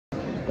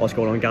What's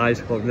going on,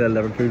 guys? Welcome to the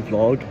Liverpool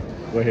vlog.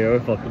 We're here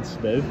with fucking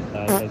Smith.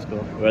 Let's go.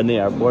 We're in the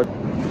airport,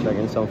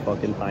 drinking some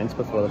fucking pints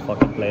before the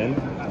fucking plane.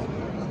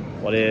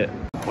 What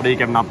are you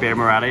giving that beer,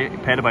 Moretti? You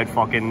paid about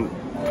fucking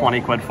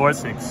 20 quid for it.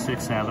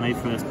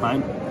 6.70 for this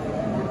pint.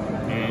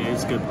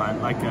 It's a good pint.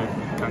 Like,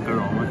 can't go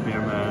wrong with beer,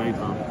 Moretti.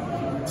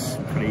 It's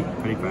pretty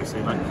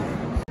pricey. Like,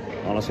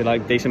 honestly,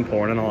 like decent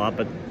porn and all that,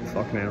 but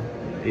fuck now,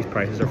 these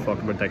prices are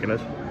fucking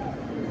ridiculous.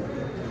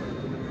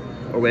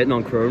 We're waiting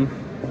on Chrome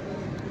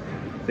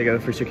to go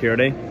for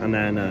security, and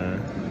then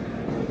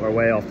we're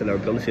way off to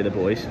Liverpool to see the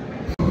boys.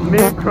 Me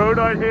and Crone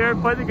out here,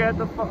 about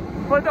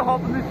to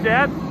hop in the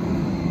jet.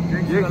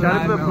 You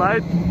excited for the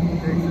flight?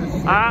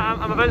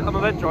 I'm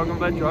a bit drunk.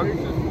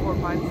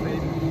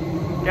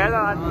 Get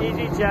on an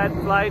easy jet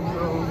flight.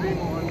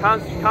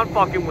 Can't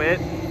fucking wait.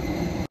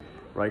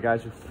 Right,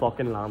 guys, we're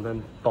fucking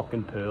landing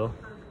fucking pool.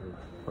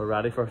 We're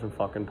ready for some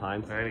fucking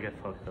pints. Ready to get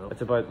fucked up.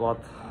 It's about what?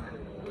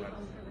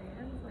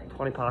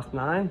 20 past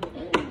 9?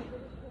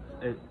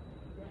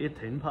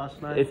 18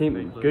 past 9.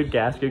 18. Good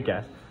guess.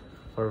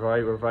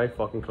 We're very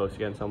fucking close to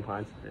getting some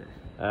pints.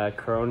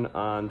 Crone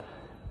and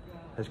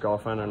his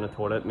girlfriend are in the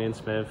toilet. Me and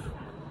Smith,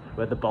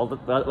 we had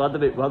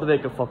to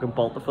make a fucking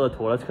bolt for the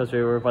toilets because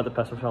we were about to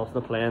piss ourselves in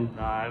the plane.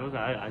 Nah,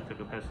 I took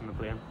a piss in the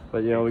plane.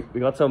 But you know,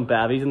 we got some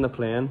bevies in the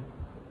plane.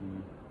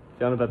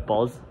 Feeling a bit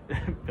buzzed.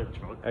 Bit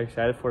drunk.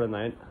 Excited for the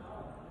night.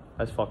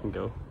 Let's fucking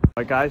go.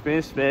 Alright, guys, me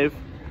and Smith,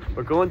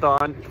 we're going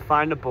down to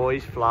find the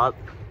boys' flat.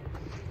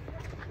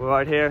 We're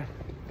out here.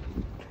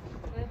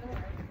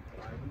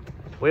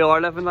 We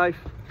are living life.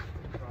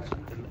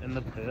 In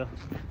the pool.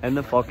 In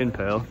the fucking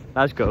pool.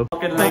 Let's go.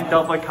 Fucking linked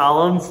up with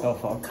Callum's. Oh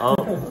fuck.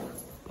 Oh.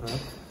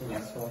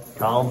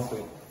 Callum.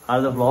 Out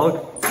of the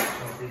vlog.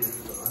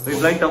 We've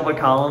linked up with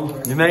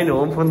Callum. You may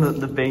know him from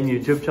the Bing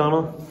YouTube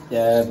channel.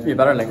 Yeah, you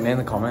better link me in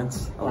the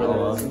comments.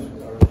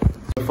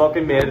 We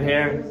fucking made it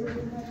here.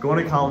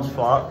 Going to Callum's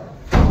flat.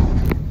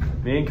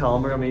 Me and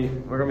Callum we're gonna be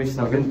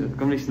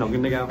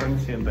snugging together in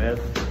the same bed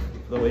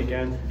for the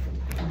weekend.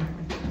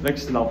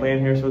 Looks lovely in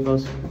here, so it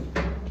does.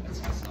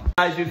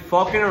 Guys, we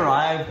fucking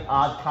arrived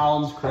at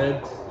Callum's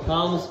crib.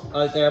 Callum's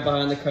out there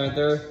behind the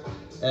counter,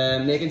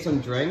 making some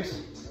drinks.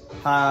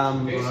 I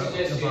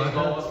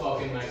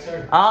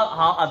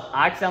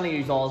accidentally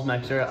used all his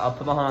mixer. I'll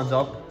put my hands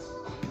up.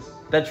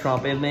 Bit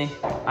trumpy of me.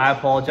 I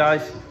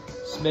apologise.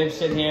 Smith's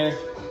sitting here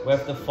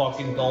with the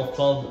fucking golf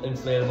club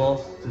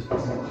inflatable.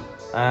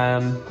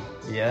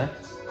 Yeah.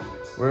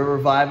 We're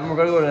reviving. We're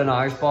gonna go to an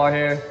Irish bar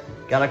here.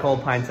 Get a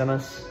cold pints in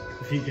us.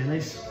 A few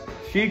guineas.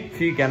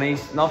 Few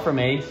guineas. Not for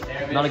me.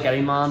 Not a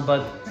guinea man,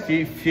 but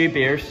few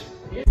beers.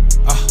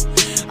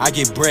 I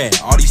get bread,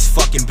 all these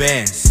fucking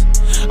bands.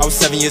 I was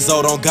 7 years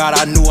old, on God,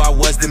 I knew I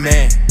was the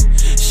man.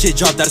 Shit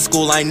dropped out of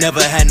school, I ain't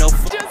never had no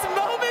Just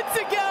moments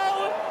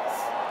ago,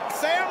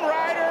 Sam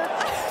Ryder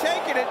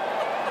taking it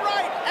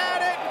right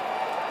at it.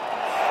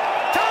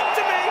 Talk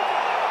to me.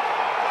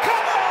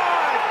 Come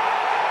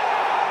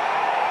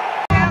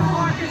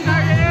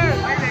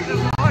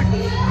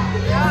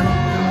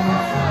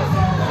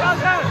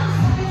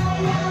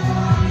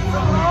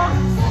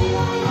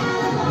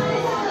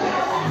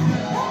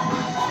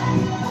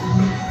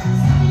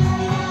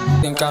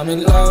Think I'm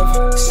in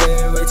love, say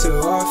it way too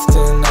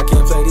often. I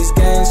can't play these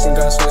games, think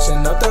I'm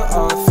switching up the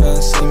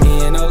offense. See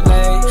me in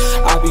LA,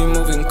 I be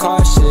moving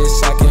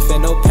cautious. I can feel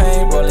no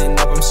pain, rolling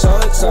up, I'm so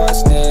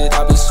exhausted.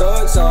 I be so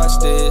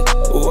exhausted,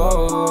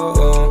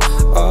 whoa,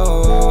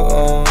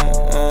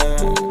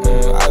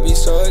 I be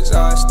so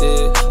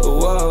exhausted,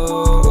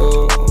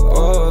 whoa.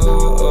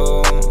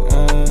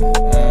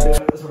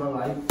 That's what I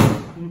like.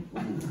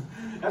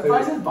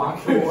 Everybody's in back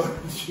for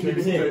two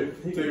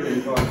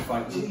really fun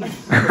fights.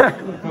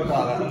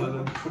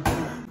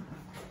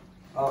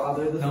 I'll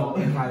do the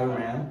fucking Kylo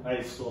Ren.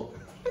 Hey, stop.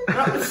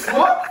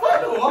 What?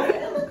 Fuck off!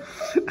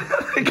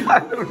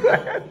 Kylo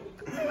Ren.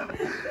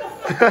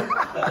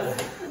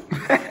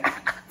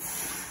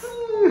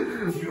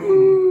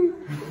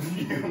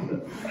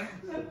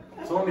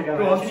 Someone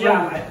Go on,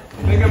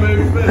 make a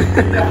move.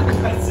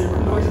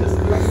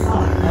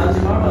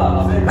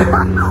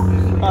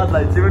 I'd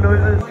like to know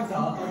this.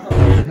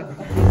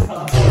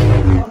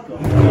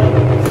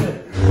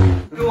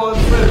 Go on,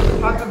 Smith.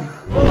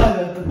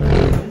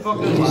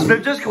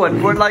 Smith just go in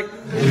for it, like.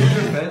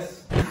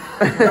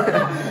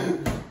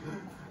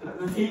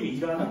 The TV's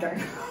going to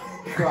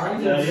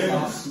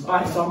by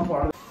some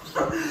part of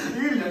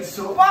You look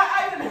so bad. I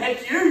didn't hit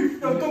you.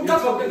 Don't get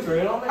fucking through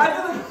it on me. I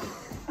didn't.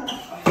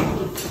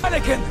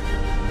 Anakin,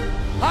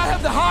 I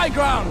have the high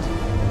ground.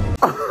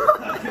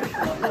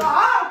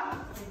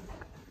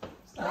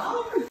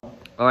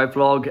 Alright,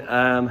 vlog.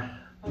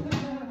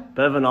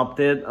 Bit of an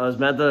update. I was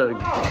meant to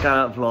kind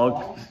of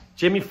vlog.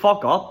 Jimmy,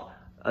 fuck up.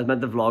 I was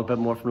meant to vlog a bit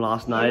more from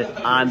last night,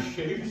 and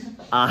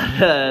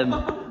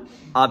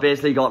I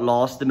basically got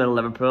lost in the middle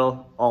of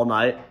Liverpool all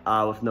night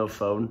with no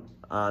phone,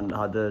 and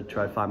I had to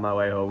try to find my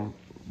way home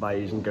by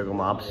using Google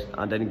Maps.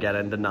 I didn't get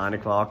into 9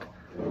 o'clock,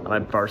 and I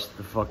burst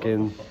the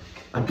fucking,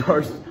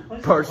 burst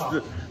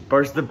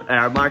the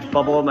Air Max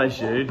bubble in my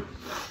shoe.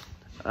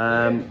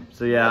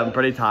 So yeah, I'm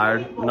pretty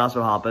tired, and that's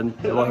what happened.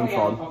 It wasn't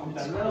fun.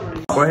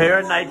 We're here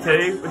at night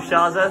 2 with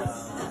Shazza.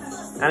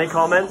 Any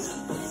comments?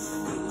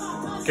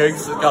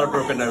 Goog's got a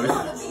broken nose.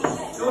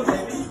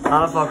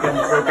 And a fucking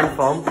broken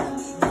thumb.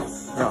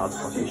 No, that's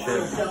fucking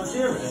shit.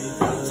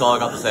 That's all I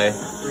got to say.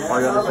 What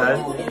are you gonna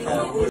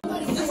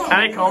say?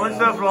 Any comments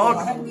to the vlog?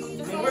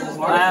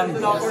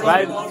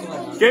 Right.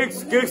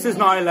 Gooks is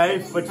now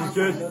alive, which is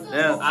good.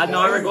 Yeah. And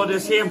now we're going to the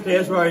same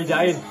place where he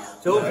died.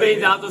 So hopefully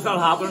that does not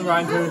happen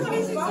round 2.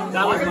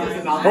 That was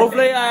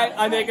hopefully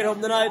I make it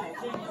home tonight.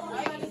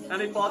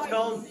 Any thoughts,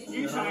 Colin?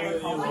 You try your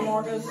coffee,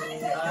 Marcus.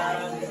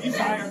 You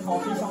try your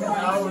coffee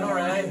sometime. No,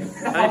 alright.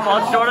 Any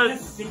thoughts, Jordan?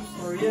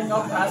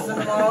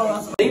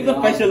 Leave the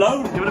fish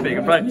alone. Give it a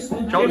bacon fry.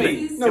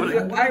 Jordan,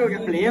 I go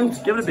get blamed.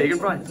 give it a bacon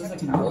fry.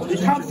 You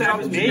can't say it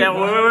was me. Yeah,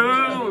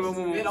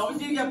 wait.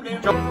 Obviously you get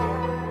blamed.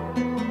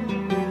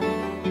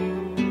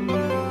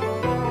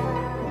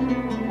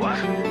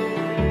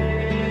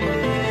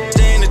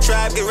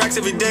 Tribe, get racks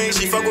every day.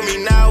 She fuck with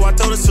me now. I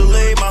told her too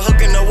late. My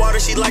hook in the water,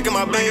 she liking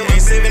my babe.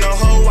 Ain't saving a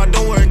hoe, I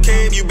don't wear a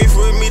cape. You beef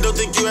with me, don't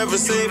think you ever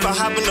safe. I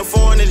hop in the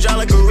foreign and dry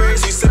like a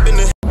race. You sipping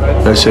the.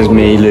 This is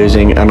me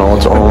losing an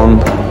odds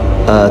on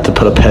to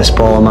put a piss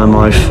ball in my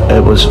mouth.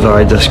 It was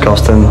very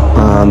disgusting,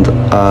 and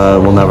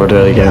we'll never do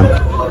it again.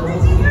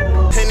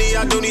 Henny,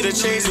 I don't need a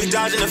chase. We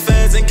dodging the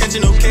feds and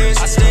catching no case.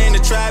 I stay in the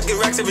trap, get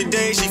racks every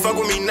day. She fuck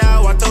with me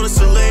now. I told her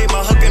too late.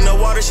 My hook in the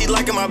water, she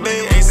liking my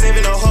babe. Ain't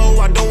saving a hoe,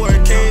 I don't wear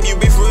a cape. You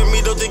beef with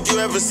me, don't think you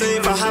ever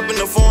safe. I hop in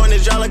the foreign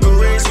and dry like a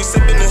race. We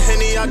sipping the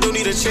Henny, I don't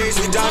need a chase.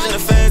 We dodging the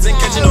feds and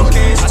catching no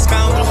case. I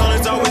scout the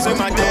hundreds, always with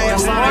my day. I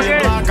slide in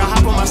the block, I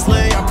hop on my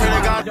sleigh. I pray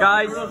to God.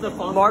 Guys,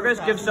 Marcus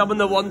gives someone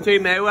the 1-2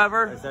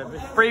 Mayweather.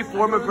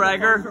 3-4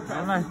 McGregor.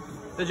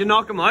 Did you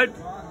knock him out?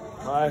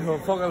 I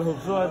fucking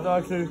hope so. I'd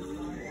actually.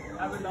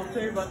 I would love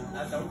to, but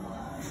I don't.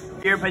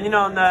 Your opinion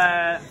on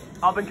the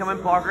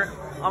up-and-coming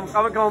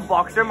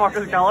boxer,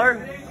 Marcus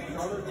Keller?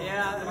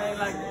 Yeah, I mean,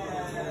 like,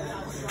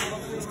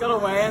 he's got a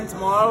weigh-in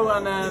tomorrow,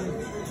 and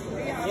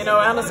you know,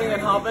 anything can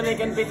happen. He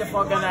can beat the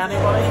fucking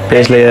anybody.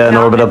 Basically, a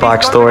little bit of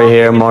backstory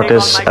here.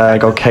 Marcus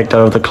got kicked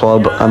out of the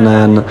club, and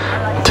then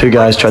 2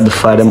 guys tried to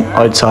fight him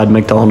outside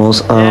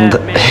McDonald's, and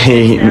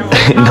he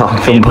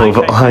knocked them both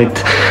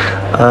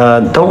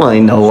out. Don't really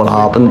know what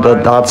happened,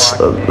 but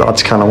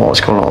that's kind of what's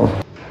going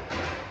on.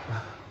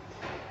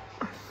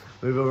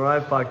 We've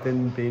arrived back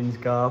in Bean's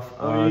gaff,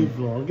 and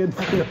we're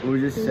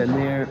just sitting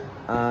here,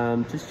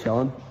 just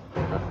chilling.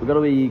 We got a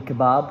wee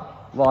kebab.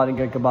 Well, I didn't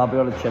get kebab, we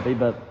got a chippy,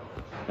 but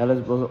that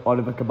was out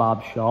of a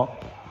kebab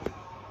shop.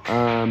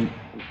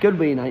 Good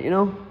wee night, you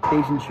know,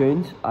 decent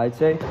tunes, I'd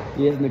say.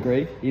 He doesn't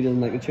agree, he doesn't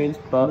like the tunes,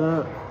 but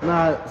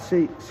Nah,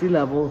 see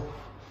level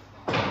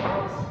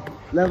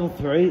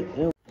 3. You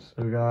know.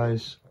 So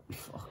guys,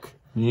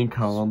 me and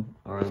Callum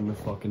are in the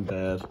fucking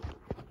bed.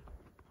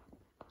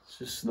 It's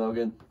just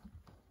snugging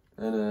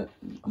in a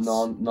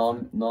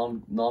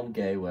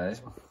non-gay way.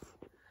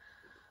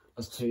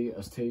 As two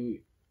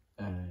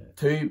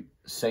Two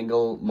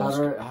single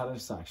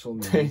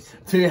heterosexual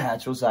two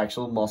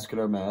heterosexual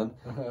muscular men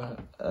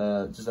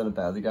just in a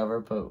bed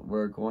together, but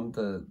we're going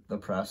to the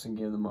Preston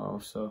game tomorrow,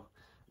 so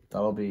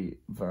that'll be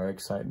very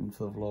exciting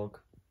for the vlog.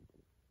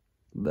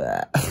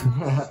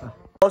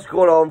 What's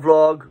going on,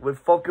 vlog? We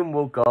fucking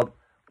woke up.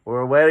 We're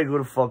away to go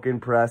to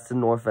fucking Preston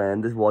North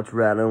End to watch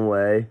Running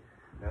Away.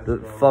 The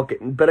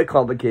fucking bit of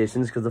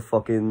complications because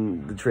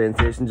the train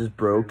station just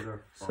broke,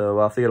 so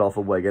we'll have to get off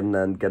of Wigan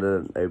and get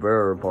an Uber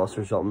or a bus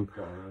or something.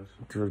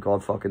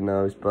 God fucking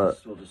knows, but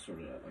we'll just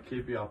sort it out. I'll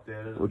keep you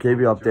updated. We'll keep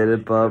you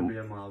updated, but be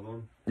a mad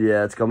one.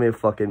 Yeah, it's gonna be a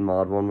fucking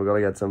mad one. We're gonna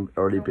get some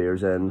early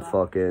beers in,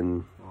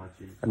 fucking,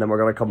 and then we're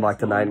gonna come back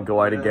tonight and go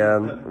out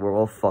again. We're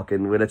all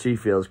fucking. We literally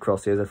feel as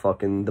crusty as a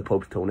fucking the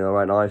Pope's toenail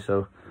right now.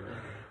 So,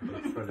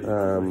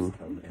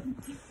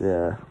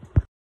 yeah.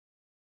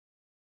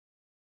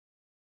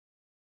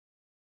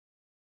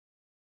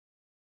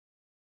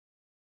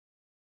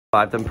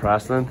 Arrived in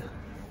Preston.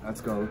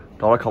 Let's go.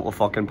 Got a couple of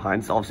fucking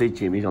pints. Obviously,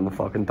 Jimmy's on the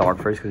fucking dark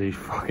face because he's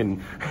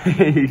fucking.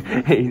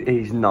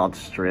 he's not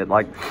straight.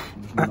 Like.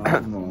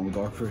 Nothing wrong with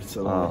dark face.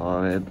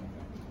 Oh, man.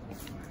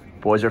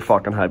 Boys are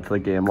fucking hyped for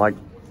the game. Like.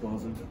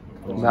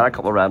 Met a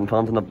couple of Reading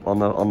fans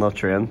on the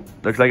train.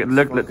 Looks like it.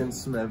 Fucking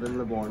Smith and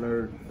LeBorn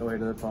are away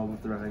to the pub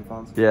with the Reading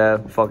fans. Yeah,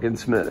 fucking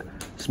Smith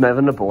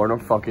and LeBorn are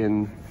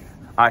fucking.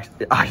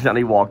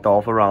 Accidentally walked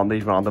off around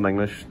these random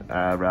English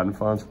Reading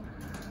fans.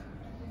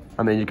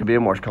 I mean, you could be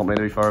in worse company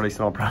to be fair, at least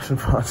not Preston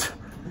fans.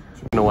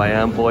 Away,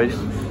 boys.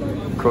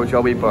 Crow got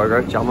a wee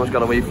burger. Jamlo's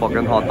got a wee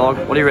fucking hot dog.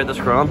 What do you rate this,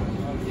 Crown?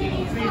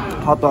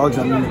 Hot dogs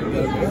and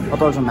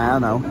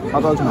man now.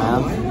 Hot dogs and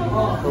man.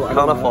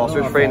 Can of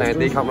Foster's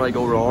 $3.90. Can't really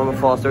go wrong with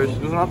Foster's.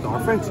 Doesn't have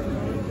dark face.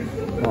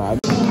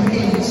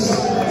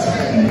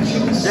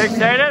 You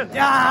excited?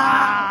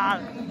 Yeah!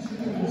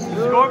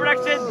 Score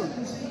prediction?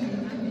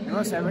 You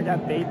must ever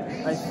get beat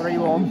by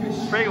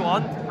 3-1.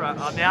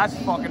 3-1? That's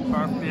fucking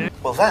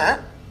perfect. Well,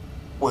 that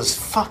was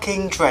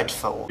fucking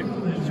dreadful.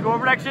 Score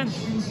prediction?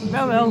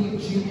 0-0.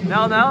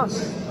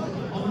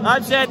 0-0.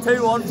 I'd say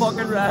 2-1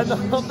 fucking Red. Up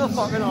the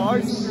fucking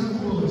horse.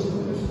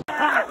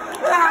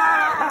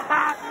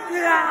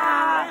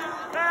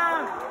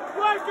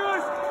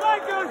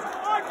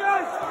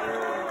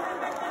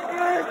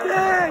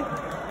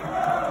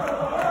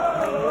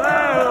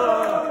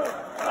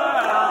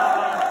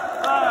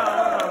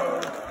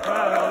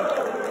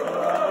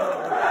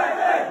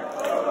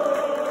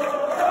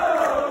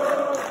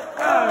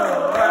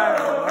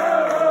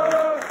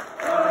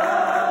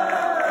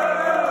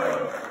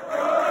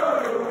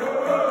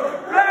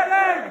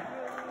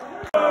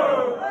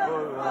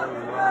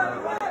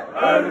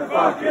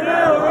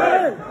 they'll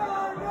win.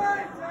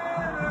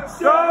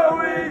 So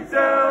we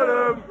tell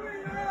them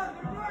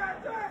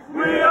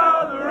we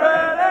are the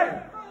ready.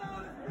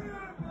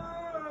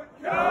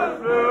 Cause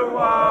we're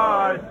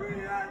wide.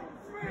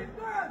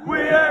 We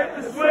ain't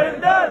the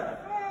Swindon.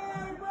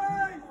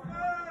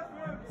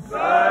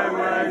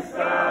 Sideways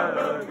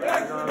Swindon. We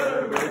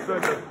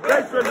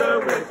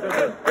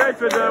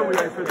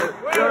ain't Swindon.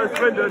 You're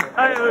Swindon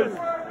haters.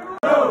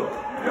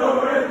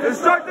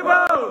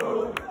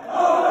 Instructable.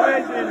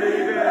 Always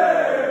believing.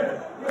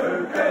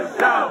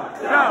 Shout.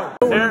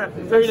 Here,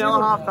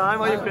 3-0 half time.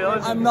 How you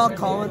feeling? I'm not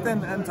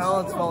commenting until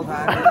it's full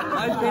time.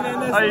 I've been in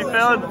this. How you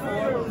feeling?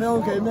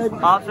 Feeling good, mate.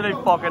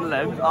 Absolutely fucking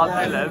lives.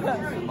 Absolutely lives.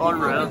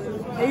 Unreal.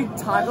 He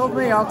tackled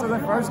me after the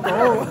first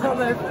goal.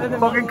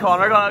 Fucking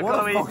Connor got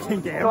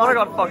fucking game. Connor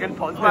got fucking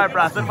punched by a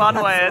Preston fan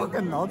away in.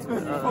 Fucking nuts,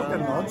 man.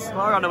 Fucking nuts.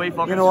 Connor got a wee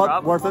fucking You know what?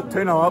 scrap. Worth it.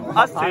 2-0 up.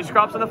 That's 2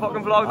 scraps in the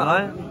fucking vlog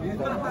now.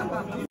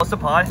 What's the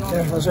pie?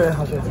 Yeah, I'll show you.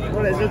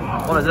 What is it?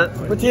 What is it?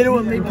 Potato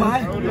and meat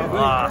pie.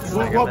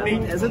 What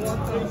meat is it?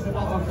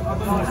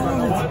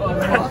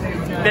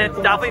 It's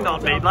definitely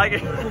not meat, like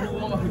it.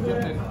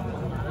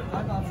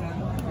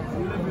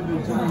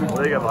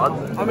 What do you get, man?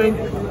 I mean,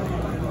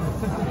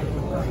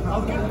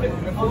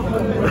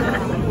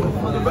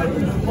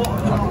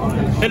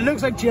 it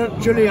looks like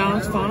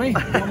Julian's funny,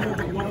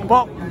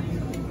 but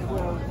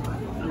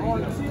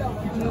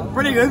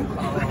pretty good.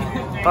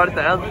 Out of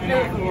 10.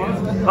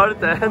 Out of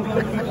 10.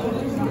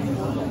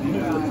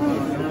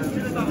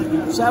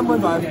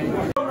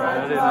 7.5.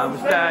 Ready, I'm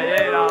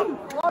staying up.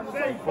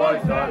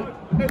 Boys on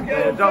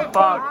in the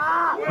park.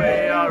 We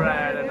are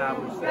ready and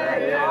I'm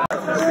staying up.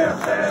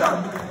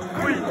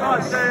 We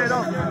are staying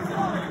up.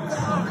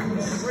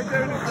 We're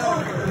doing it.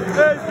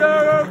 Is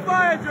there a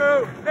fire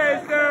through?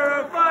 Is there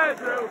a fire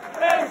through?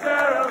 Is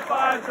there a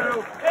fire through?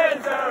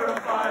 Is there a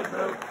fire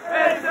through?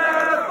 Is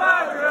there a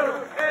fire through?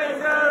 Is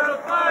there a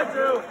fire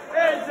through?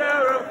 Is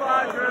there a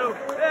fire through?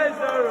 Is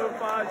there a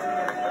fire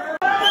through?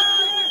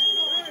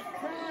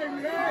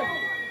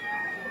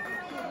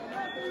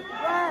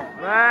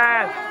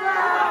 Rest!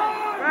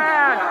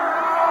 Rest!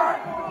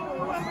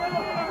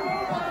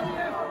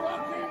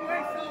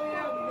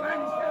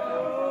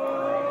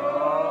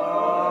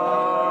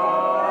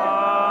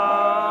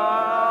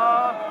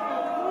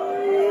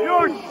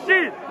 Your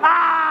shit!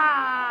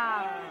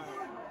 Ah!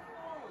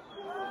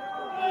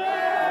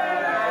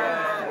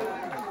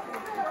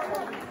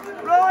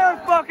 Blow your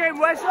fucking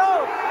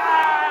whistle!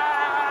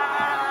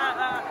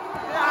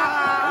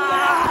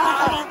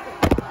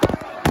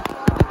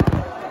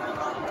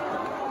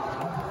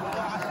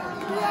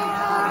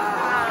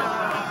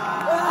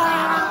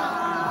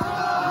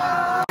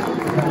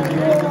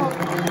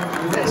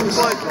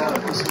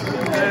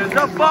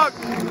 The fuck,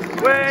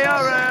 we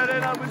are ready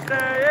and I'm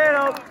staying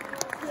up.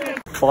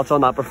 Thoughts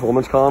on that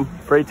performance, Colin?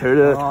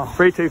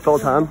 3-2 full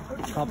time.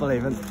 Can't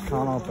believe it.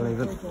 Cannot believe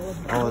it.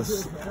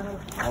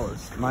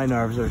 My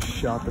nerves are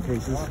shot to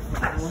pieces.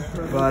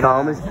 But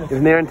Colin, he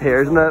was near in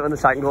tears when the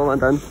second goal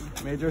went in.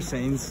 major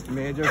scenes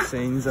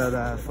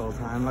at full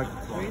time. Like,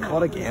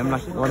 what a game!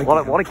 Like,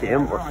 what a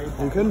game!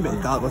 You couldn't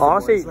beat that. With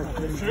honestly,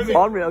 the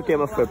unreal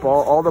game of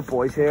football. All the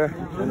boys here,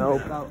 you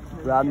know,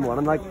 red and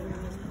winning. Like,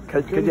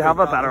 could you have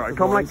a better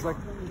outcome? Like,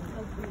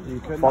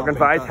 fucking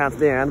very tense at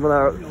the end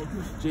without.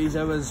 Jeez,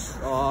 I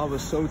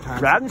was so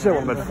tense. Redden should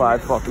have won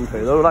about 5-2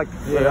 though. Like,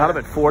 they had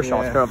about 4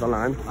 shots clear off the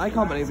line. I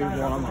can't believe we won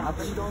on that.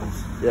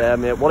 Yeah,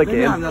 mate, what a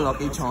Maybe game. I'm the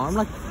lucky charm,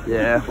 like.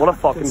 Yeah, what a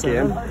fucking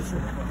game.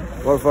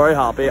 We're very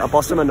happy. I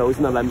busted my nose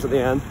and the limbs at the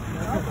end,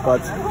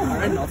 but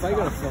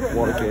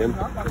what a game.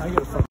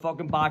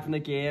 Fucking back from the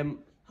game.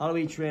 How do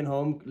we train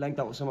home? Linked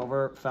up with some of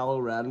our fellow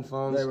Reading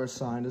fans. They were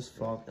sound as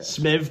fuck.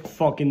 Smith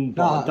fucking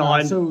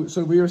down.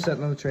 So we were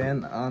sitting on the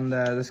train, and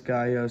this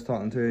guy I was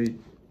talking to,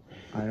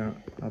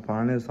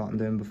 apparently I was talking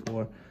to him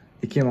before.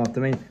 He came up to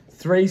me,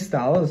 3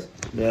 Stellas.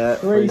 Yeah,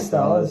 3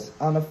 Stellas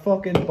and a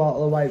fucking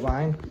bottle of white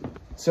wine.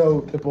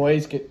 So the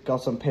boys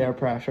got some peer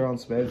pressure on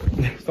Smith.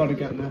 Started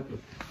getting it.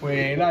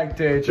 We like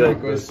to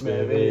drink with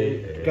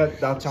Smithy. Get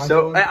that chant.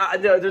 So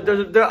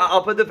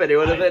I'll put the video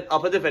of it. I'll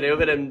put the video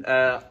of it in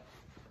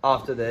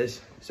after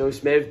this. So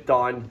Smith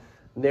down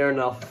near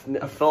enough,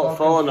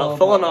 full enough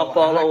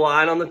bottle of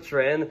wine on the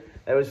train.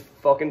 It was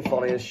fucking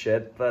funny as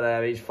shit,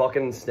 but he's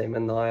fucking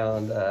steaming now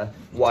and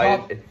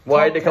wide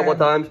a couple of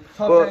times.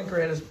 Top 10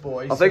 greatest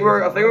boys. I think we're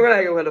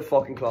gonna go hit a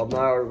fucking club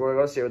now, or we're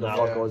gonna see what the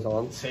fuck goes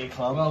on. See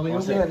club. Well, we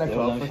won't be in the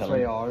club for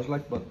 3 hours,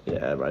 like, but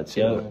yeah, right.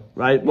 See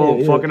right. Well,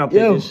 fucking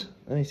updates.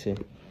 Let me see.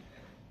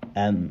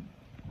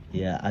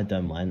 Yeah, I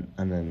don't mind,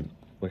 and then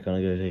we're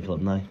gonna go to the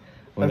club now.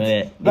 We're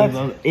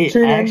gonna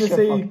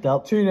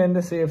tune in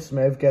to see if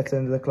Smith gets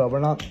into the club or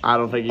not. I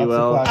don't think he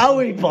will. Oh,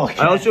 we fuck.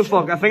 I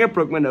think I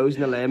broke my nose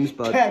in the limbs,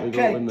 but we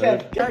go with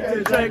Get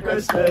to drink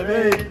with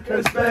Smithy,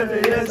 cause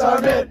Smithy is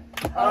our mid.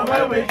 And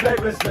when we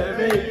drink with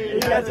Smithy, he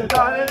gets it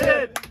done and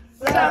hit.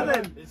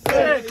 7,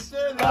 6,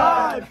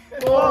 5,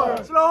 4,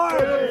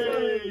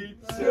 3,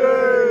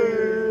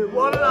 2,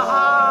 1.5.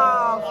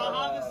 I'll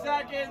have a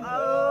second.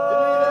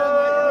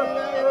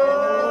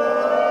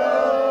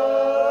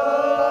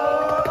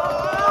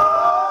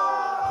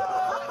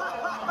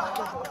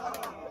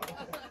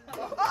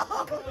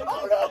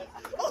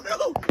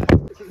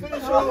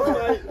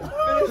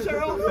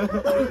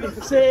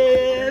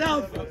 Sit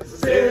up,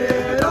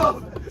 sit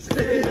up,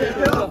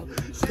 sit up,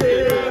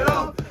 sit up, sit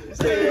up,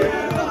 sit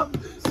up,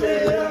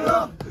 sit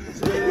up,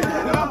 sit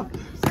up,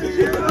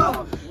 sit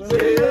up,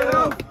 sit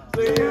up,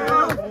 sit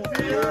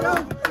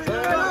up.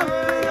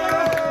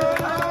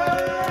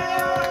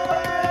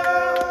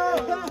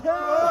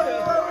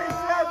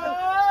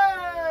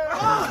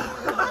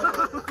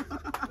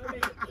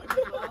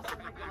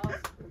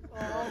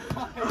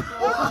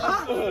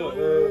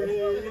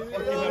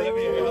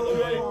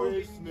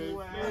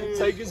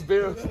 Take his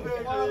beer.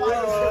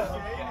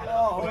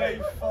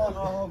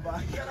 Oh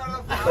my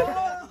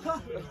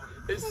God.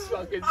 He's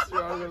fucking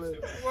struggling.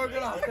 We're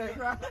gonna have to,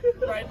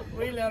 right,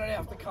 we literally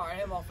have to carry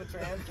him off the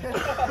train.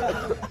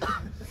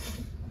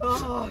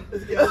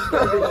 This guy's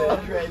gonna be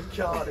a great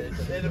cottage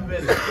in a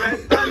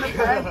minute. Down the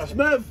bench,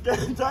 Smith.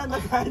 Down the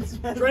bench,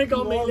 Smith. Drink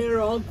on me later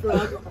on for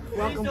that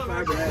welcome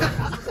February.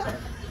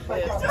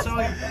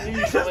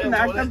 Just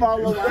knock the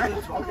ball away.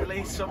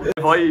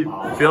 How you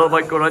feel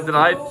about going out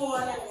tonight?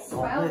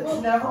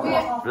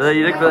 Really,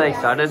 you look really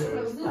excited.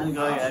 I'm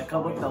going to get a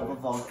cup of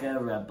vodka,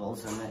 Red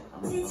Bulls in it.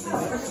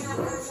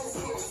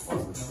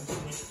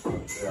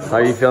 How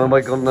are you feeling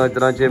about going out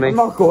tonight, Jamie? I'm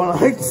not going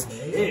out.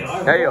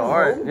 Yeah, you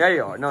are. Yeah,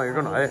 you are. No, you're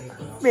going out.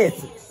 Mate,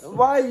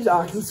 why are you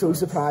acting so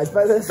surprised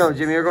by this? No,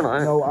 Jimmy, you're going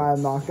out. No,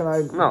 I'm not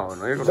going out. No,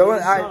 you're going So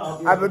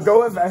out. I would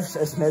go if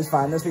Smith's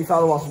fine. This wee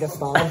fella wasn't get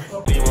started.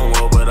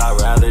 But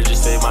I'd rather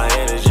just save my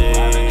energy.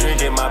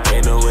 Drinking my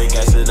pain away,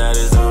 guessing that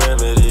is the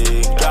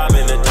remedy.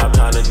 Driving the top,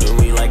 trying to do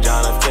me like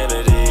John F.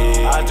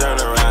 Kennedy. I turn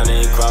around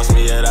and he cross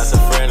me, yeah, that's a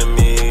friend of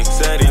me.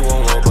 Said he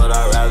won't go, but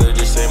I'd rather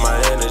just save my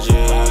energy.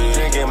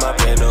 Drinking my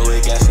pain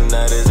away, guessing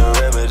that is a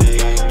remedy.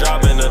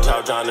 Dropping the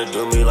top, trying to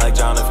do me like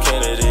John F.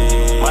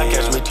 Kennedy. Might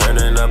catch me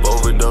turning up,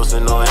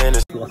 overdosing on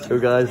Hennessy. So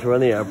guys, we're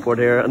in the airport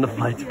here and the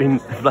flight's been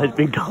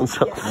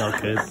cancelled.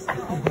 Not good.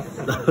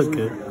 Not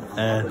good.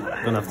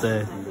 Gonna have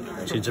to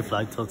change the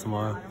flight till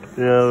tomorrow.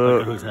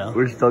 Yeah, hotel.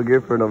 we're stuck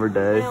here for another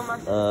day.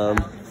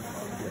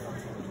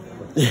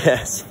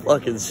 Yeah, it's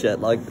fucking shit,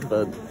 like,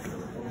 but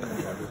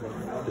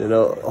you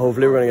know,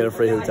 hopefully we're gonna get a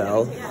free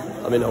hotel.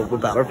 I mean, hope we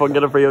better fucking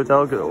get a free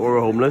hotel or we're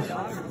homeless.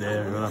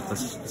 Yeah, we're gonna have to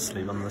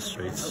sleep on the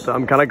streets. So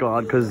I'm kind of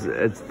glad because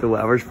the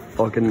weather's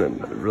fucking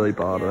really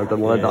bad and I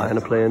don't want to die in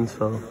a plane.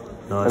 So,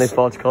 no, any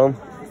thoughts, Colin?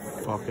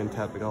 Fucking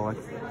typical, like.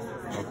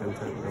 Fucking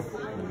typical.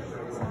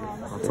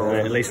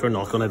 At least we're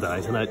not gonna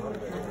die tonight.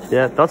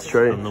 Yeah, that's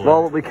true.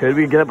 Well, we could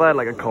get it by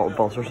like a call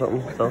bus or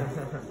something. So,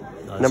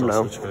 never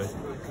know. True.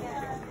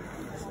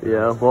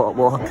 Yeah,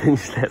 we'll have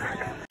things later.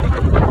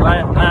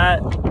 Right,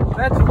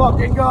 let's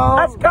fucking go.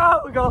 Let's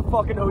go. We got a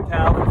fucking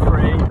hotel for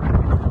free.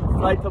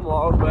 Flight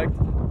tomorrow booked.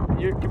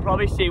 You can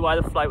probably see why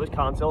the flight was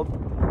cancelled.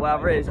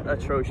 Weather is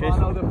atrocious.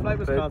 Oh no, the flight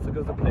was cancelled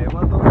because the plane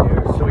went on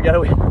here. So we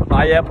gotta.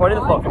 Ah yeah, part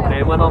of the fucking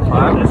plane went on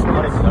fire. This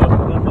nice though.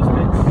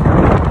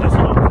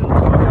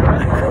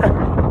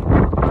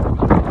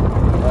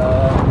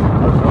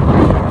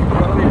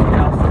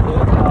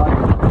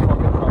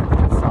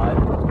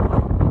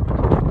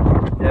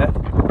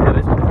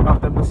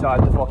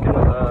 Beside the fucking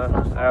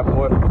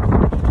airport.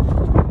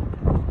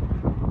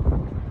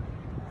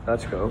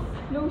 Let's go.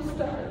 No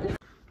stars.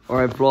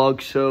 Alright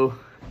vlog, so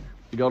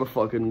we got a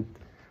fucking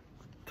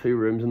 2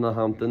 rooms in the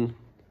Hampton.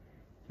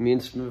 Me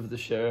and Smith to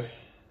share.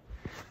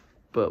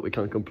 But we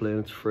can't complain,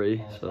 it's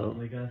free. So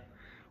we've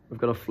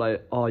got a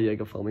flight. Oh yeah,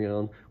 got Family Guy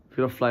on. We've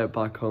got a flight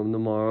back home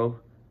tomorrow.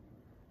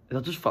 Is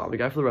that just Family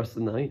Guy for the rest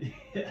of the night?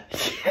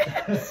 Yes.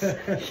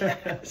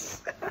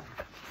 Yes.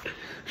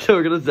 So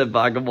we're gonna sit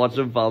back and watch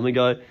some Family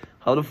Guy.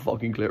 How the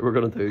fucking clear we're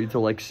gonna do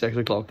till like 6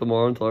 o'clock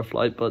tomorrow until our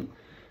flight, but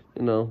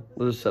you know,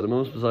 there's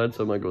cinemas beside,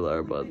 so I might go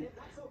there, but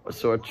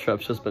so our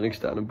trip's just been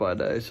extended by a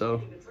day, so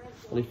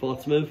any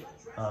thoughts, Miv?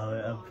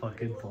 I'm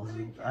fucking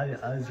buzzing. I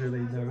was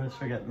really nervous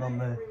for getting on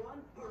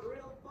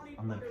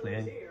the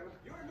plane.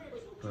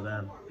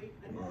 But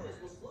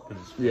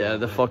yeah,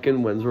 the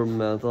fucking winds were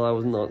mental.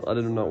 I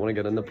did not want to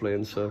get in the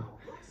plane, so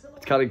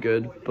it's kinda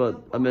good,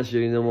 but I miss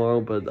uni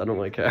tomorrow, but I don't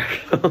really care.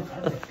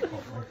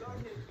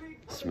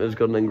 Smith's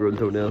got an ingrown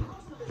toenail.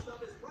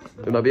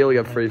 We might be able to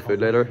get free food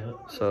later,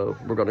 so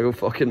we're gonna go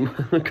fucking,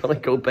 gonna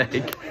go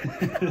big.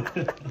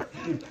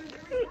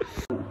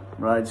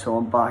 Right, so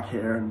I'm back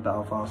here in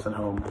Belfast at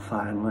home,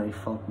 finally,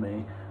 fuck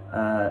me.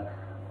 The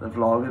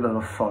vlog is a bit of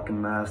a fucking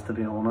mess, to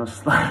be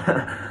honest.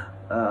 I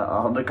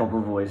had a couple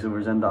of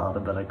voiceovers in to add a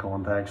bit of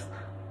context,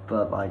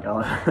 but like,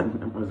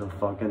 it was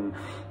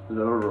a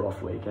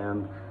rough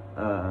weekend.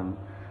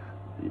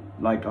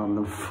 Like on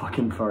the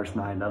fucking first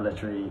night, I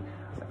literally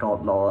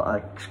got lost. I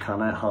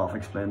kind of half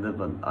explained it,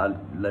 but I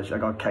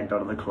got kicked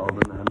out of the club,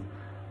 and then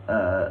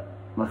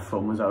my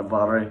phone was out of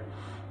battery.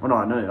 Well, no,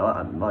 I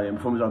know my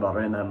phone was out of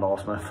battery, and then I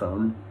lost my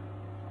phone.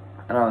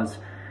 And I've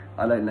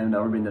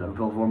never been to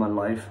Liverpool before in my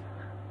life,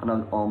 and I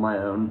was on my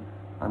own,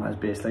 and I was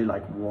basically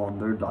like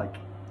wandered like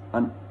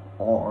an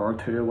hour or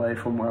 2 away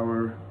from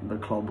where the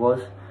club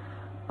was,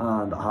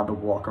 and I had to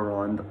walk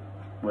around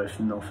with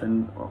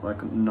nothing,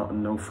 like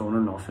no phone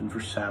or nothing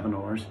for 7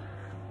 hours.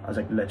 I was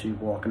like literally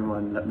walking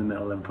around in the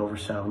middle of Liverpool for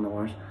 7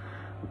 hours,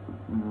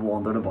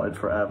 wandered about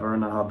forever,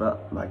 and I had to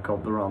like go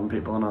up to random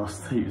people and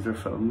ask to use their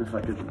phone if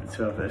I could,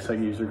 so if I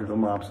could use their Google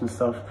Maps and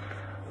stuff.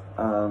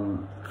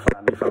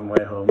 Finally found my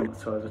way home,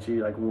 so I was actually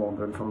like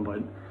wandering from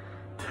about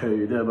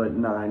 2 to about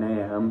 9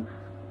 AM,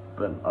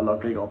 but I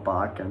luckily got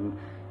back, and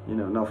you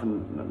know,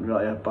 nothing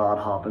really bad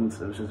happened.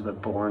 It was just a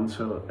bit boring,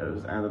 so it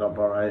was ended up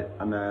alright.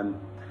 And then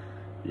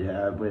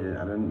yeah,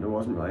 there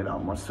wasn't really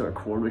that much to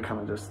record. We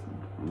kind of just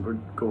were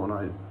going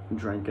out and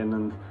drinking,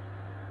 and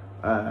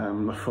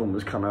my phone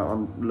was kind of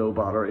on low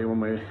battery when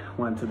we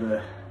went to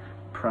the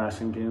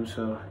Preston game,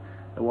 so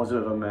it was a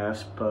bit of a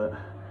mess, but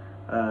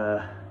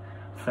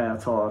fair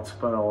thoughts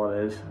about all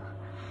it is.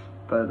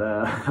 But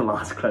the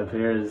last clip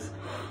here is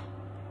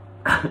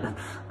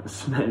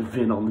Smith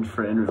being on the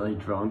train really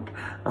drunk,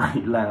 and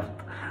he left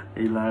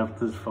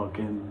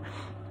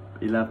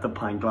the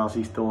pint glass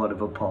he stole out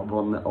of a pub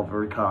on the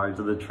upper carriage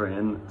of the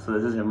train. So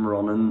this is him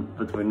running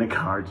between the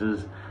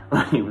carriages,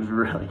 and he was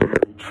really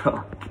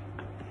drunk.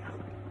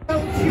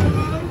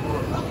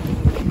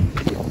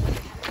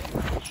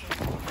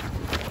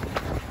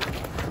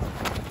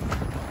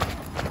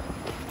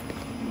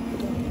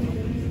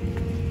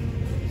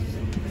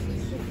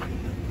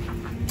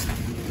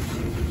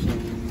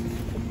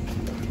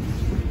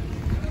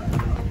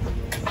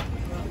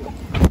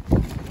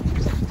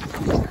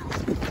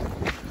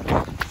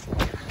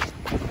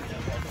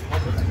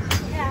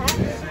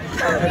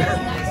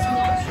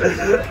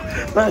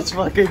 Let's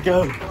fucking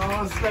go.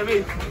 Oh,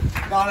 Stevie,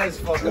 that is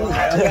fucking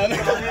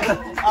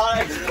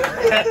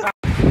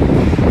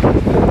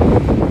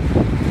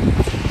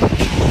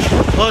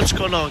What's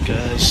going on,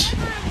 guys?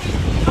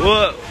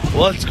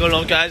 What's going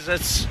on, guys?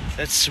 It's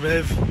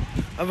Smith,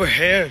 and we're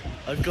here.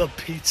 I've got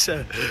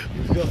pizza.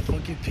 We've got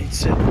fucking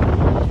pizza,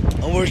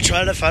 and we're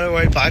trying to find our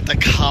way back to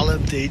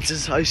Callum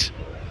Deeds' house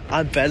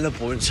and Ben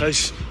LeBourne's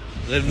house.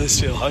 Live in this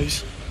field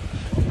house.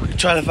 We're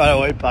trying to find our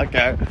way back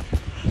there.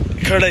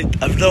 Currently,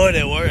 I've no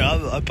idea where I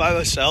am. I'm by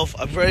myself.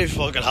 I'm very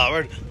fucking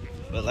hammered,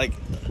 but like,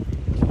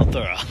 what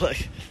the hell,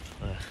 like.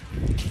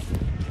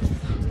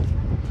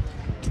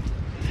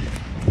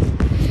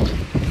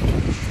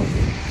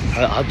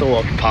 I had to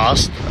walk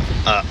past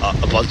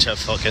a bunch of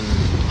fucking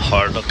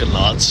hard-looking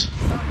lads,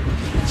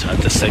 so I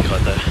had to stick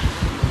out there.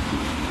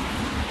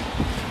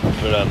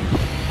 But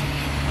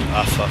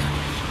fuck,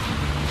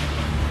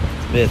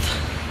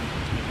 mate.